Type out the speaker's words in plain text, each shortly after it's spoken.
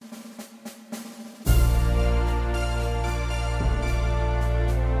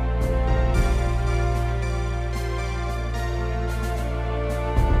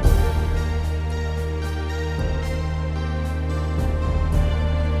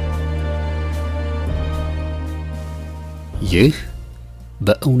ይህ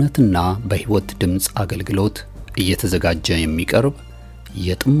በእውነትና በሕይወት ድምጽ አገልግሎት እየተዘጋጀ የሚቀርብ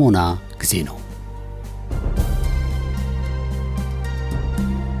የጥሞና ጊዜ ነው።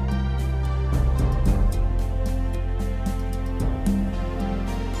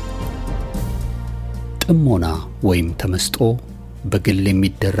 ጥሞና ወይም ተመስጦ በግል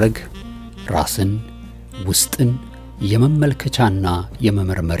የሚደረግ ራስን ውስጥን የመመልከቻና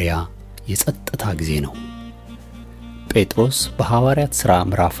የመመርመሪያ የጸጥታ ጊዜ ነው። ጴጥሮስ በሐዋርያት ሥራ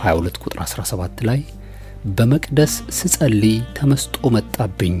ምዕራፍ 22 ቁጥር 17 ላይ በመቅደስ ስጸልይ ተመስጦ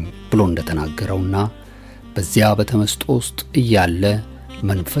መጣብኝ ብሎ እንደተናገረውና በዚያ በተመስጦ ውስጥ እያለ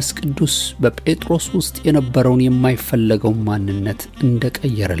መንፈስ ቅዱስ በጴጥሮስ ውስጥ የነበረውን የማይፈለገው ማንነት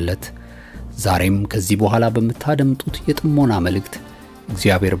እንደቀየረለት ዛሬም ከዚህ በኋላ በመታደምጡት የጥሞና መልእክት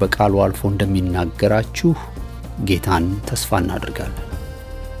እግዚአብሔር በቃሉ አልፎ እንደሚናገራችሁ ጌታን ተስፋ እናደርጋለን።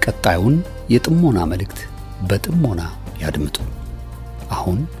 ቀጣዩን የጥሞና መልእክት በጥሞና ያድምጡ።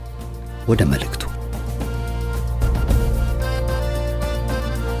 አሁን ወደ መልእክቱ።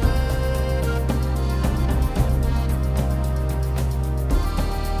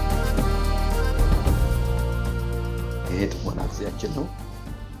 የጥሞና ጊዜያችን ነው።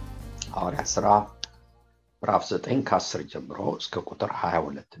 ሐዋርያት ሥራ ምዕራፍ 9 ከ10 ጀምሮ እስከ ቁጥር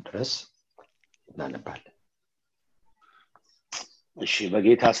 22 ድረስ እናነባለን። እሺ፣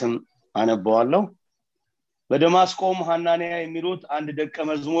 በጌታ ስም አነባዋለሁ። በደማስቆም ሐናንያ የሚሉት አንድ ደቀ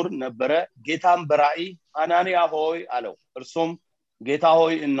መዝሙር ነበረ። ጌታም በራእይ ሐናንያ ሆይ አለው። እርሱም ጌታ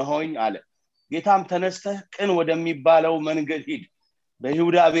ሆይ እነሆኝ አለ። ጌታም ተነስተህ ቅን ወደሚባለው መንገድ ሂድ፣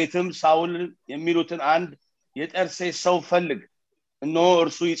 በይሁዳ ቤትም ሳውል የሚሉትን አንድ የጠርሴስ ሰው ፈልግ፣ እነሆ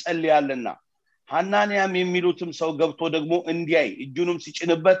እርሱ ይጸልያልና። ሐናንያም የሚሉትም ሰው ገብቶ ደግሞ እንዲያይ እጁንም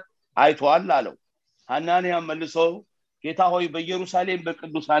ሲጭንበት አይቷል አለው። ሐናንያም መልሶ ጌታ ሆይ በኢየሩሳሌም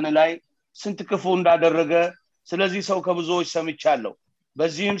በቅዱሳን ላይ ስንት ክፉ እንዳደረገ ስለዚህ ሰው ከብዙዎች ሰምቻለሁ።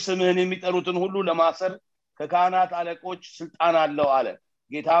 በዚህም ስምህን የሚጠሩትን ሁሉ ለማሰር ከካህናት አለቆች ስልጣን አለው አለ።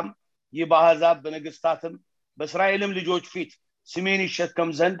 ጌታም ይህ በአሕዛብ በነገሥታትም በእስራኤልም ልጆች ፊት ስሜን ይሸከም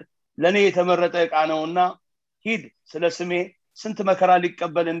ዘንድ ለእኔ የተመረጠ ዕቃ ነውና ሂድ፣ ስለ ስሜ ስንት መከራ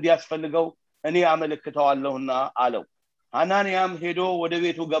ሊቀበል እንዲያስፈልገው እኔ አመለክተዋለሁና አለው። ሐናንያም ሄዶ ወደ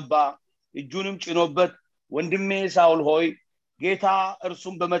ቤቱ ገባ፣ እጁንም ጭኖበት ወንድሜ ሳውል ሆይ ጌታ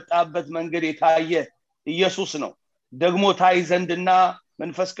እርሱም በመጣበት መንገድ የታየ ኢየሱስ ነው፣ ደግሞ ታይ ዘንድና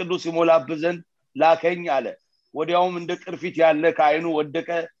መንፈስ ቅዱስ ይሞላብህ ዘንድ ላከኝ አለ። ወዲያውም እንደ ቅርፊት ያለ ከዓይኑ ወደቀ።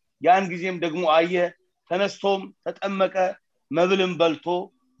 ያን ጊዜም ደግሞ አየ። ተነስቶም ተጠመቀ፣ መብልም በልቶ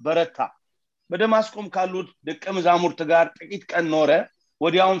በረታ። በደማስቆም ካሉት ደቀ መዛሙርት ጋር ጥቂት ቀን ኖረ።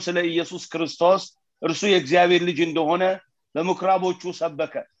 ወዲያውም ስለ ኢየሱስ ክርስቶስ እርሱ የእግዚአብሔር ልጅ እንደሆነ በምኩራቦቹ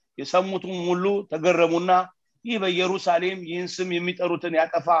ሰበከ። የሰሙትም ሁሉ ተገረሙና ይህ በኢየሩሳሌም ይህን ስም የሚጠሩትን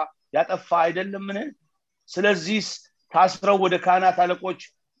ያጠፋ አይደለምን? ስለዚህ ታስረው ወደ ካህናት አለቆች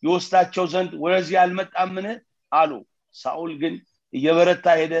ይወስዳቸው ዘንድ ወደዚህ አልመጣምን አሉ። ሳውል ግን እየበረታ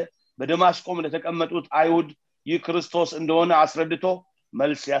ሄደ። በደማስቆም ለተቀመጡት አይሁድ ይህ ክርስቶስ እንደሆነ አስረድቶ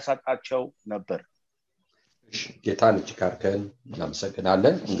መልስ ያሳጣቸው ነበር። ጌታን እጅግ አድርገን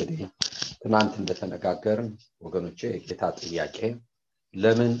እናመሰግናለን። እንግዲህ ትናንት እንደተነጋገርን ወገኖቼ የጌታ ጥያቄ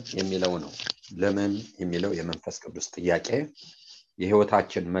ለምን የሚለው ነው። ለምን የሚለው የመንፈስ ቅዱስ ጥያቄ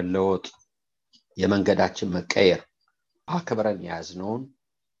የህይወታችን መለወጥ፣ የመንገዳችን መቀየር፣ አክብረን ያዝነውን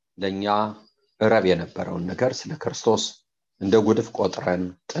ለኛ ረብ የነበረውን ነገር ስለ ክርስቶስ እንደ ጉድፍ ቆጥረን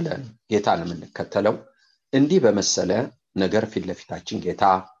ጥለን ጌታን የምንከተለው እንዲህ በመሰለ ነገር ፊት ለፊታችን ጌታ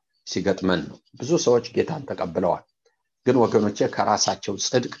ሲገጥመን ነው። ብዙ ሰዎች ጌታን ተቀብለዋል፣ ግን ወገኖቼ ከራሳቸው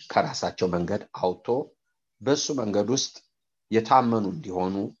ጽድቅ ከራሳቸው መንገድ አውጥቶ በሱ መንገድ ውስጥ የታመኑ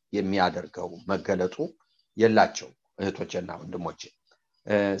እንዲሆኑ የሚያደርገው መገለጡ የላቸው እህቶችና ወንድሞቼ።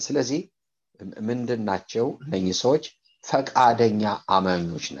 ስለዚህ ምንድናቸው እነኚህ ሰዎች? ፈቃደኛ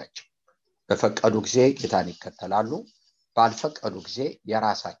አማኞች ናቸው። በፈቀዱ ጊዜ ጌታን ይከተላሉ፣ ባልፈቀዱ ጊዜ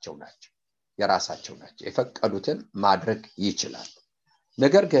የራሳቸው ናቸው። የፈቀዱትን ማድረግ ይችላል።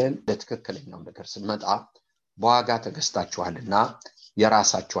 ነገር ግን ለትክክለኛው ነገር ስንመጣ በዋጋ ተገዝታችኋልና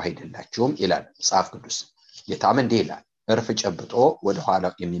የራሳችሁ አይደላችሁም ይላል መጽሐፍ ቅዱስ። ጌታም እንዲህ ይላል፣ እርፍ ጨብጦ ወደ ኋላ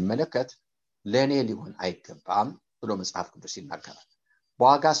የሚመለከት ለኔ ሊሆን አይገባም ብሎ መጽሐፍ ቅዱስ ይናገራል።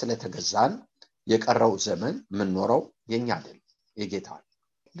 በዋጋ ስለተገዛን የቀረው ዘመን የምንኖረው የኛ አይደል፣ የጌታ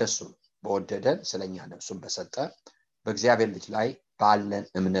ለሱ በወደደን ስለኛ ነፍሱን በሰጠ በእግዚአብሔር ልጅ ላይ ባለን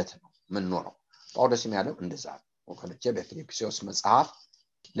እምነት ነው የምንኖረው። ጳውሎስም ያለው እንደዛ ነው ወገኖቼ በፊልጵስዩስ መጽሐፍ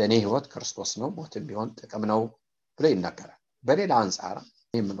ለኔ ሕይወት ክርስቶስ ነው፣ ሞትም ቢሆን ጥቅም ነው ብሎ ይናገራል። በሌላ አንጻር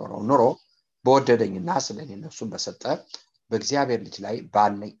የምንኖረው ኑሮ በወደደኝና ስለኔ ነፍሱን በሰጠ በእግዚአብሔር ልጅ ላይ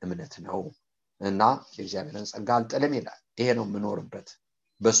ባለኝ እምነት ነው እና የእግዚአብሔርን ጸጋ አልጥልም ይላል። ይሄ ነው የምኖርበት፣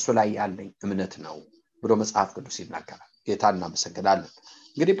 በሱ ላይ ያለኝ እምነት ነው ብሎ መጽሐፍ ቅዱስ ይናገራል። ጌታን እናመሰግናለን።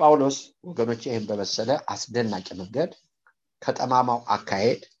 እንግዲህ ጳውሎስ ወገኖቼ ይህን በመሰለ አስደናቂ መንገድ ከጠማማው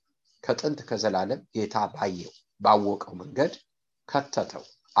አካሄድ ከጥንት ከዘላለም ጌታ ባወቀው መንገድ ከተተው።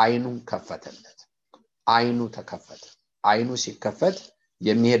 አይኑን ከፈተለት። አይኑ ተከፈተ። አይኑ ሲከፈት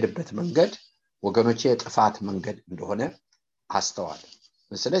የሚሄድበት መንገድ ወገኖቼ የጥፋት መንገድ እንደሆነ አስተዋለ።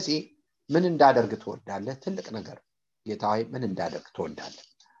 ስለዚህ ምን እንዳደርግ ትወዳለህ? ትልቅ ነገር ጌታ ሆይ ምን እንዳደርግ ትወዳለህ?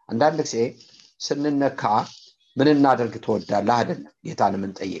 አንዳንድ ጊዜ ስንነካ ምን እናደርግ ትወዳለህ አይደለም ጌታን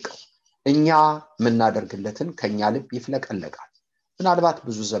የምንጠይቀው። እኛ የምናደርግለትን ከኛ ልብ ይፍለቀለቃል። ምናልባት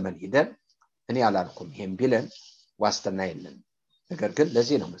ብዙ ዘመን ሄደን እኔ አላልኩም ይሄን ቢለን ዋስትና የለም። ነገር ግን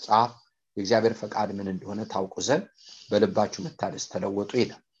ለዚህ ነው መጽሐፍ የእግዚአብሔር ፈቃድ ምን እንደሆነ ታውቁ ዘንድ በልባችሁ መታደስ ተለወጡ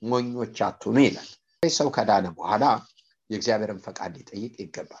ይላል። ሞኞች አትሁኑ ይላል። ሰው ከዳነ በኋላ የእግዚአብሔርን ፈቃድ ሊጠይቅ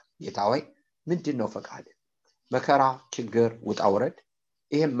ይገባል። ጌታ ሆይ ምንድነው ፈቃድ? መከራ፣ ችግር፣ ውጣ ውረድ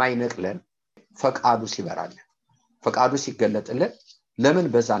ይሄም ማይነቅለን ፈቃዱ ሲበራልን፣ ፈቃዱ ሲገለጥልን ለምን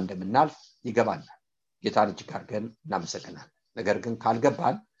በዛ እንደምናልፍ ይገባናል። ጌታን እጅግ አድርገን እናመሰግናለን። ነገር ግን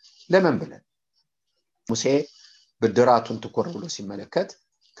ካልገባን ለምን ብለን ሙሴ ብድራቱን ትኩር ብሎ ሲመለከት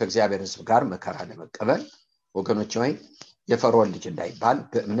ከእግዚአብሔር ሕዝብ ጋር መከራ ለመቀበል ወገኖች ሆይ የፈርዖን ልጅ እንዳይባል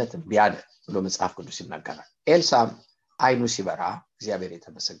በእምነት እምቢ አለ ብሎ መጽሐፍ ቅዱስ ይናገራል። ኤልሳም አይኑ ሲበራ እግዚአብሔር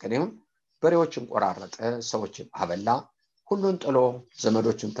የተመሰገነ ይሁን በሬዎችን ቆራረጠ፣ ሰዎችን አበላ፣ ሁሉን ጥሎ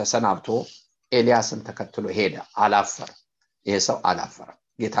ዘመዶቹን ተሰናብቶ ኤልያስን ተከትሎ ሄደ። አላፈረም። ይሄ ሰው አላፈረም።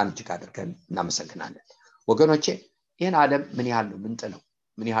 ጌታን እጅግ አድርገን እናመሰግናለን። ወገኖቼ ይህን ዓለም ምን ያህል ነው ምንጥለው?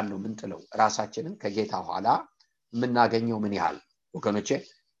 ምን ያህል ነው ምንጥለው? ራሳችንን ከጌታ ኋላ የምናገኘው ምን ያህል? ወገኖቼ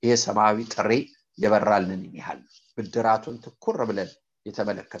ይሄ ሰማያዊ ጥሪ የበራልን ያህል ብድራቱን ትኩር ብለን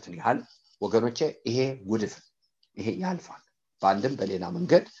የተመለከትን ያህል ወገኖቼ ይሄ ጉድፍ ይሄ ያልፋል። በአንድም በሌላ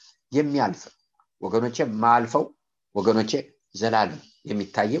መንገድ የሚያልፍ ወገኖቼ ማልፈው ወገኖቼ ዘላለም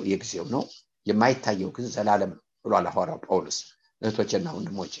የሚታየው የጊዜው ነው፣ የማይታየው ግን ዘላለም ነው ብሏል ሐዋርያው ጳውሎስ። እህቶቼና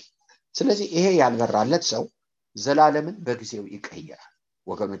ወንድሞቼ ስለዚህ ይሄ ያልበራለት ሰው ዘላለምን በጊዜው ይቀየራል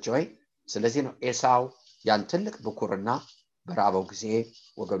ወገኖቼ ሆይ። ስለዚህ ነው ኤሳው ያን ትልቅ ብኩርና በራበው ጊዜ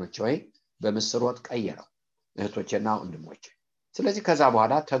ወገኖቼ ሆይ በምስር ወጥ ቀየረው እህቶቼና ወንድሞቼ። ስለዚህ ከዛ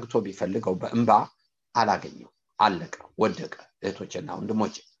በኋላ ተግቶ ቢፈልገው በእንባ አላገኘው፣ አለቀ፣ ወደቀ። እህቶቼና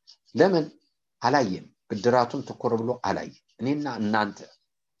ወንድሞቼ ለምን አላየም? ብድራቱን ትኩር ብሎ አላየም። እኔና እናንተ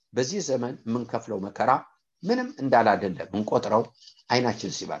በዚህ ዘመን የምንከፍለው መከራ ምንም እንዳላደለም እንቆጥረው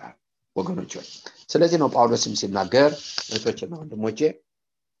አይናችን ሲበራ ወገኖቼ። ስለዚህ ነው ጳውሎስም ሲናገር እህቶቼና ወንድሞቼ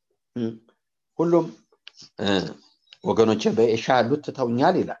ሁሉም ወገኖቼ በኤሻ ያሉት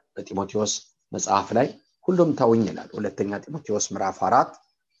ትተውኛል ይላል በጢሞቴዎስ መጽሐፍ ላይ። ሁሉም ተውኝ ይላል። ሁለተኛ ጢሞቴዎስ ምዕራፍ 4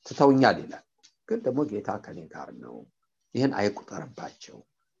 ትተውኛል ይላል። ግን ደግሞ ጌታ ከኔ ጋር ነው፣ ይህን አይቁጠርባቸው።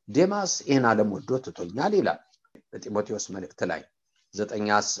 ዴማስ ይህን ዓለም ወዶ ትቶኛል ይላል በጢሞቴዎስ መልእክት ላይ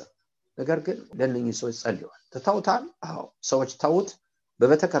 9:10። ነገር ግን ለእነኚህ ሰዎች ጸልየዋል። ትተውታል? አዎ። ሰዎች ተውት።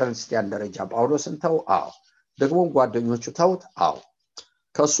 በቤተክርስቲያን ደረጃ ጳውሎስን ተው? አዎ። ደግሞ ጓደኞቹ ተውት? አዎ።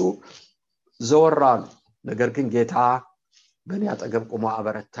 ከሱ ዘወራሉ። ነገር ግን ጌታ በእኔ አጠገብ ቆሞ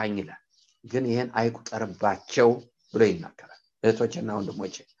አበረታኝ ይላል። ግን ይህን አይቁጠርባቸው ብሎ ይናገራል እህቶቼና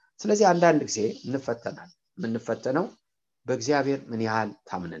ወንድሞቼ። ስለዚህ አንዳንድ ጊዜ እንፈተናል። የምንፈተነው በእግዚአብሔር ምን ያህል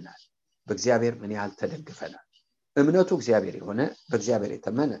ታምነናል፣ በእግዚአብሔር ምን ያህል ተደግፈናል። እምነቱ እግዚአብሔር የሆነ በእግዚአብሔር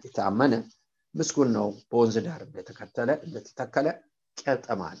የታመነ ምስጉን ነው። በወንዝ ዳር እንደተተከለ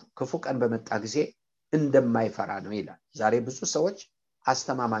ቄጠማ ነው፣ ክፉ ቀን በመጣ ጊዜ እንደማይፈራ ነው ይላል። ዛሬ ብዙ ሰዎች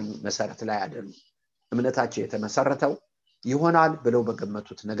አስተማማኝ መሰረት ላይ አይደሉም። እምነታቸው የተመሰረተው ይሆናል ብለው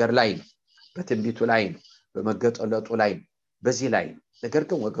በገመቱት ነገር ላይ ነው፣ በትንቢቱ ላይ ነው፣ በመገለጡ ላይ ነው፣ በዚህ ላይ ነው። ነገር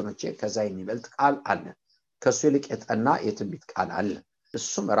ግን ወገኖቼ ከዛ የሚበልጥ ቃል አለ። ከሱ ይልቅ የጠና የትንቢት ቃል አለ።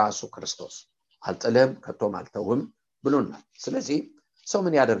 እሱም ራሱ ክርስቶስ አልጥልም ከቶም አልተውም ብሎናል። ስለዚህ ሰው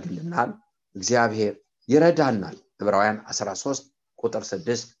ምን ያደርግልናል? እግዚአብሔር ይረዳናል። ዕብራውያን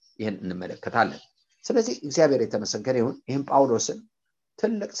 13:6 ይህን እንመለከታለን። ስለዚህ እግዚአብሔር የተመሰገነ ይሁን። ይህም ጳውሎስን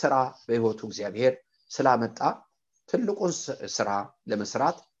ትልቅ ስራ በህይወቱ እግዚአብሔር ስላመጣ ትልቁን ስራ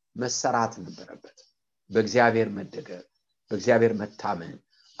ለመስራት መሰራት ነበረበት። በእግዚአብሔር መደገፍ፣ በእግዚአብሔር መታመን፣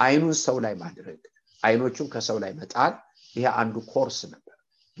 አይኑን ሰው ላይ ማድረግ፣ አይኖቹን ከሰው ላይ መጣል፣ ይሄ አንዱ ኮርስ ነበር።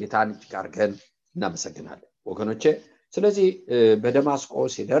 ጌታን እጅግ አድርገን እናመሰግናለን ወገኖቼ። ስለዚህ በደማስቆ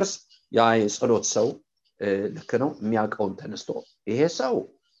ሲደርስ ያ የጸሎት ሰው ልክ ነው የሚያውቀውን ተነስቶ ይሄ ሰው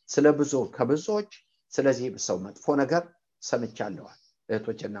ከብዙዎች ስለዚህ ሰው መጥፎ ነገር ሰምቻለሁ።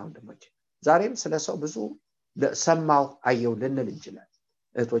 እህቶቼና ወንድሞቼ ዛሬም ስለ ሰው ብዙ ሰማው አየው ልንል እንችላለን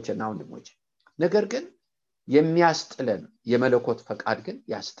እህቶቼና ወንድሞቼ። ነገር ግን የሚያስጥለን የመለኮት ፈቃድ ግን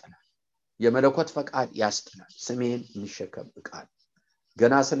ያስጥላል። የመለኮት ፈቃድ ያስጥላል። ስሜን የሚሸከም ቃል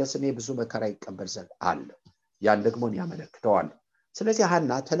ገና ስለ ስሜ ብዙ መከራ ይቀበል ዘንድ አለ። ያን ደግሞ ያመለክተዋል። ስለዚህ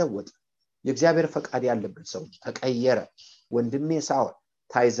ሐና ተለወጠ። የእግዚአብሔር ፈቃድ ያለበት ሰው ተቀየረ። ወንድሜ ሳኦል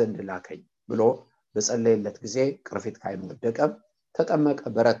ታይ ዘንድ ላከኝ ብሎ በጸለየለት ጊዜ ቅርፊት ካይኑ ወደቀ፣ ተጠመቀ፣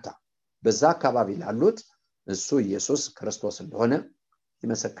 በረታ። በዛ አካባቢ ላሉት እሱ ኢየሱስ ክርስቶስ እንደሆነ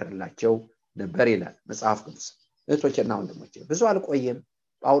ይመሰክርላቸው ነበር ይላል መጽሐፍ ቅዱስ። እህቶቼና ወንድሞቼ ብዙ አልቆየም፣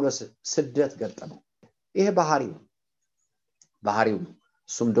 ጳውሎስ ስደት ገጠመው። ይሄ ባህሪው ነው።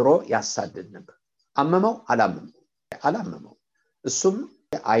 እሱም ድሮ ያሳድድ ነበር። አመመው አላመመው። እሱም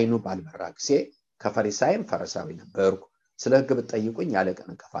አይኑ ባልበራ ጊዜ ከፈሪሳይም ፈሪሳዊ ነበርኩ፣ ስለ ሕግ ብትጠይቁኝ ያለ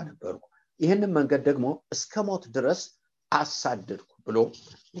ነቀፋ ነበርኩ፣ ይህንን መንገድ ደግሞ እስከ ሞት ድረስ አሳደድኩ ብሎ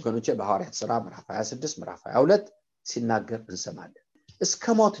ወገኖቼ በሐዋርያት ሥራ ምዕራፍ 26 ምዕራፍ 22 ሲናገር እንሰማለን።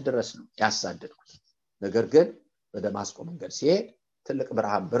 እስከ ሞት ድረስ ነው ያሳደድኩት። ነገር ግን በደማስቆ መንገድ ሲሄድ ትልቅ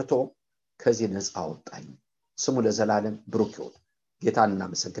ብርሃን በርቶ ከዚህ ነፃ አወጣኝ። ስሙ ለዘላለም ብሩክ ይሁን። ጌታን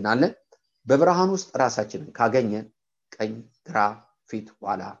እናመሰግናለን። በብርሃን ውስጥ ራሳችንን ካገኘን ቀኝ ግራ ፊት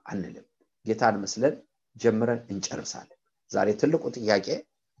ኋላ አንልም። ጌታን መስለን ጀምረን እንጨርሳለን። ዛሬ ትልቁ ጥያቄ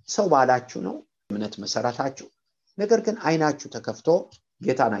ሰው ባላችሁ ነው እምነት መሰረታችሁ፣ ነገር ግን አይናችሁ ተከፍቶ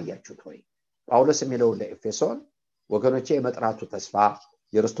ጌታን አያችሁት ወይ? ጳውሎስ የሚለው ለኤፌሶን ወገኖቼ የመጥራቱ ተስፋ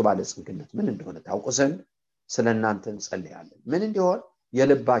የርስቱ ባለጸግነት ምን እንደሆነ ታውቁ ዘንድ ስለናንተ እንጸልያለን። ምን እንዲሆን?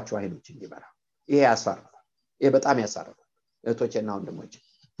 የልባችሁ አይኖች እንዲበራ። ይሄ ያሳርፋል። ይሄ በጣም ያሳርፋል። እህቶቼና ወንድሞቼ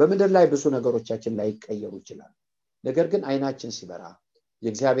በምድር ላይ ብዙ ነገሮቻችን ላይ ይቀየሩ ይችላል። ነገር ግን አይናችን ሲበራ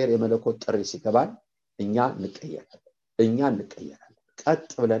የእግዚአብሔር የመለኮት ጥሪ ሲገባን እኛ እንቀየራለን። ቀጥ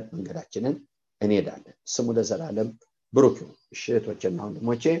ብለን መንገዳችንን እንሄዳለን። ስሙ ለዘላለም ብሩክ ይሁን። እህቶቼና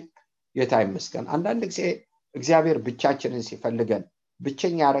ወንድሞቼ ጌታ ይመስገን። አንዳንድ ጊዜ እግዚአብሔር ብቻችንን ሲፈልገን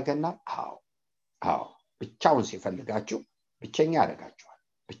ብቸኛ ያደርገናል። አዎ ብቻውን ሲፈልጋችሁ ብቸኛ ያደርጋችኋል።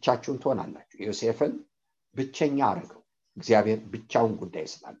 ብቻችሁን ትሆናላችሁ። ዮሴፍን ብቸኛ አደረገው እግዚአብሔር ብቻውን ጉዳይ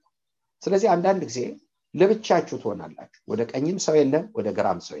ስላለው። ስለዚህ አንዳንድ ጊዜ ለብቻችሁ ትሆናላችሁ። ወደ ቀኝም ሰው የለም፣ ወደ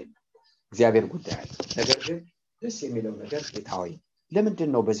ግራም ሰው የለም። እግዚአብሔር ጉዳይ አለ። ነገር ግን ደስ የሚለው ነገር ጌታ ሆይ ለምንድን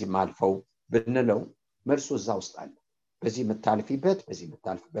ነው በዚህ ማልፈው ብንለው መልሱ እዛ ውስጥ አለ። በዚህ የምታልፍበት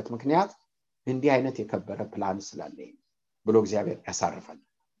ምክንያት እንዲህ አይነት የከበረ ፕላን ስላለ ብሎ እግዚአብሔር ያሳርፋል።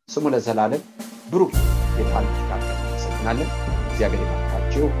 ስሙ ለዘላለም ብሩክ። ጌታን እናመሰግናለን። እግዚአብሔር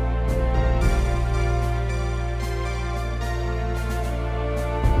ይባርካችሁ።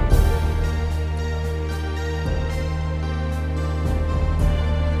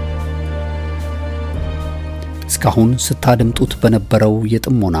 እስካሁን ስታደምጡት በነበረው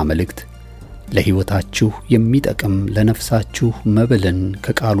የጥሞና መልእክት ለሕይወታችሁ የሚጠቅም ለነፍሳችሁ መብልን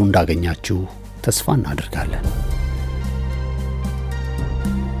ከቃሉ እንዳገኛችሁ ተስፋ እናደርጋለን።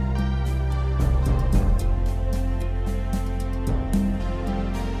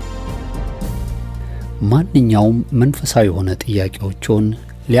 ማንኛውም መንፈሳዊ የሆነ ጥያቄዎችን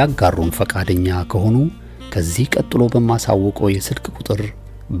ሊያጋሩን ፈቃደኛ ከሆኑ ከዚህ ቀጥሎ በማሳወቀው የስልክ ቁጥር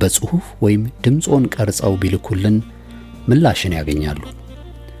በጽሁፍ ወይም ድምጾን ቀርጸው ቢልኩልን ምላሽን ያገኛሉ።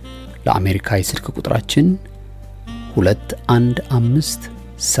 ለአሜሪካ የስልክ ቁጥራችን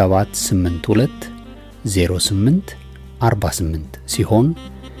 2157820848 ሲሆን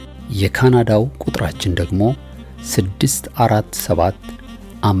የካናዳው ቁጥራችን ደግሞ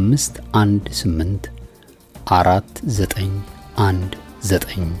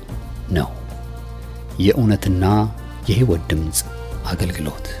 647-518-4919 ነው። የእውነትና የሕይወት ድምጽ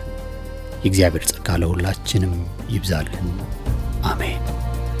አገልግሎት። የእግዚአብሔር ጸጋ ለሁላችንም ይብዛልን። አሜን።